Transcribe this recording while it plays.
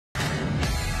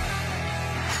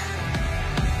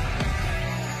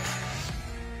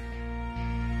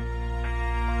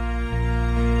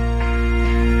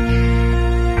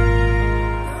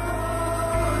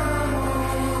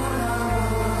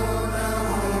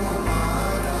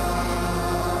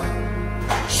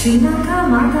ශ්‍රී ලංකා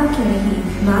මාතා කෙරෙහි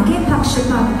මාගේ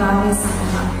පක්ෂපාතභාවය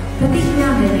සඳහා ප්‍රතිඥා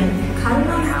දෙමින් කරනව.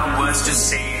 I have words to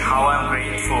say how I'm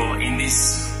grateful in this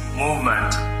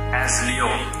movement as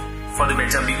Leo for the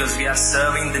better, because we are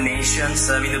serving the nation,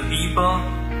 serving the people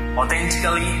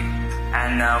authentically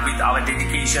and with our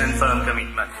dedication and firm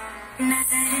commitment.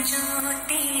 नजर जो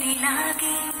तेरी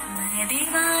लागी मैं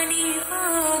दीवानी हो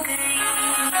गई.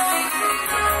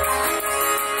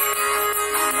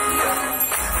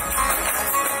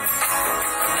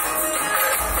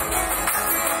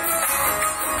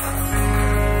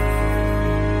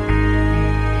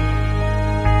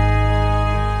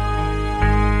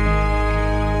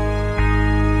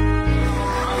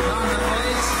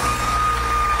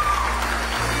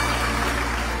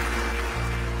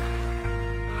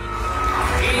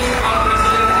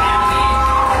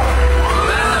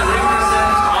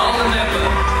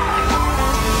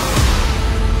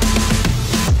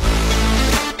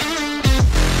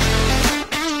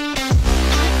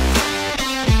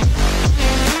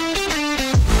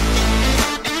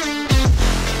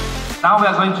 Now we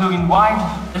are going to invite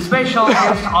the special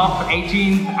guest of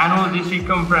 18th Annual District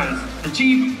Conference, the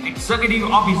Chief Executive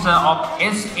Officer of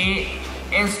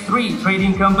SAS3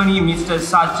 Trading Company, Mr.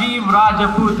 Sajeev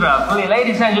Rajaputhra.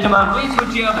 Ladies and gentlemen, please put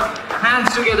your hands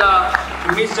together to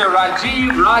Mr.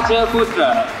 Sajeev Rajaputhra.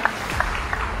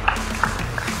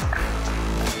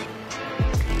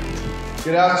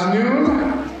 Good afternoon,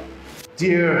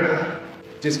 dear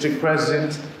District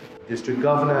President, District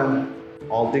Governor,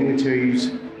 all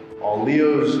dignitaries, all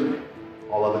Leos,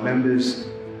 all other members.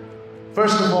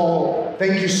 First of all,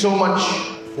 thank you so much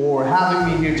for having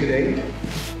me here today.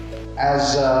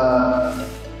 As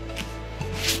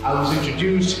I was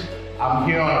introduced, I'm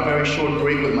here on a very short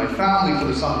break with my family for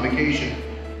the summer vacation,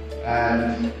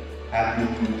 and had the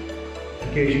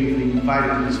occasion of being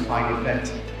invited to this fine event.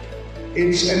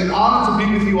 It's an honor to be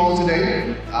with you all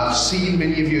today. I've seen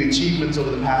many of your achievements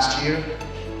over the past year.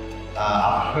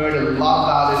 I've heard a lot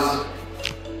about it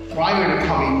prior to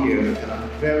coming here, and I'm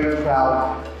very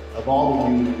proud of all of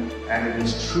you, and it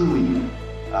is truly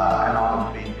an honor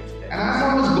to be here today. And as I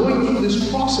was going through this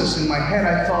process in my head,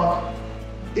 I thought,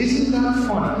 isn't that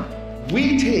funny? We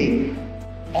take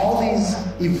all these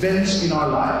events in our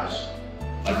lives,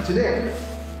 like today.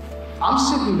 I'm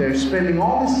sitting there spending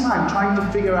all this time trying to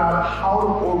figure out how to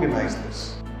organize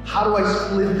this. How do I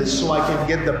split this so I can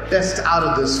get the best out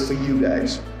of this for you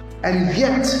guys? And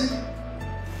yet,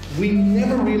 we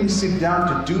never really sit down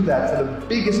to do that for the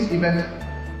biggest event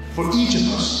for each of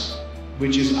us,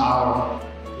 which is our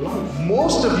life.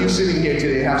 Most of you sitting here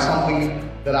today have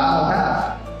something that I don't have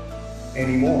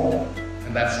anymore,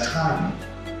 and that's time.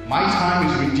 My time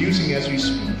is reducing as we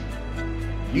speak.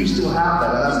 You still have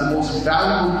that, and that's the most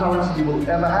valuable currency you will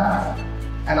ever have.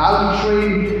 And I will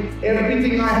trade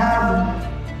everything I have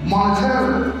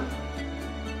monetarily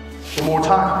for more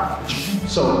time.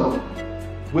 So,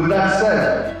 with that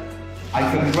said, I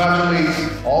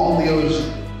congratulate all the Leos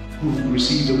who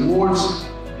received awards,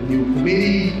 the new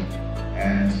committee,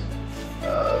 and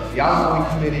the outgoing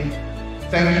committee.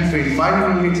 Thank you for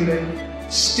inviting me here today.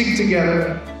 Stick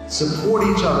together, support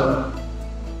each other,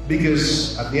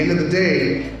 because at the end of the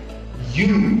day,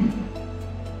 you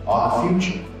are the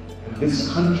future, and this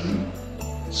country,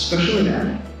 especially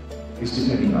now, is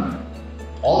depending on it.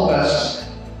 All the best.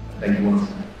 Thank you once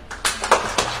again.